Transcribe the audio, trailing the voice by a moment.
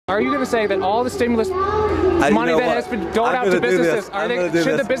Are you going to say that all the stimulus money that has been doled out to businesses,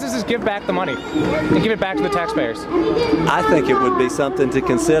 should the businesses give back the money and give it back to the taxpayers? I think it would be something to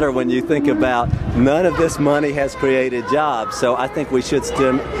consider when you think about none of this money has created jobs. So I think we should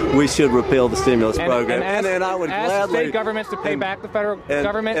repeal the stimulus program. And I would ask gladly state governments to pay back the federal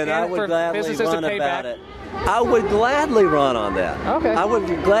government and I would for gladly businesses to run pay about back. it. I would gladly run on that. Okay. I would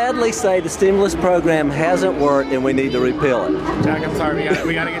gladly say the stimulus program hasn't worked and we need to repeal it. Jack, I'm sorry,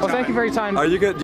 we got to get. Well, thank you for your time. Are you good?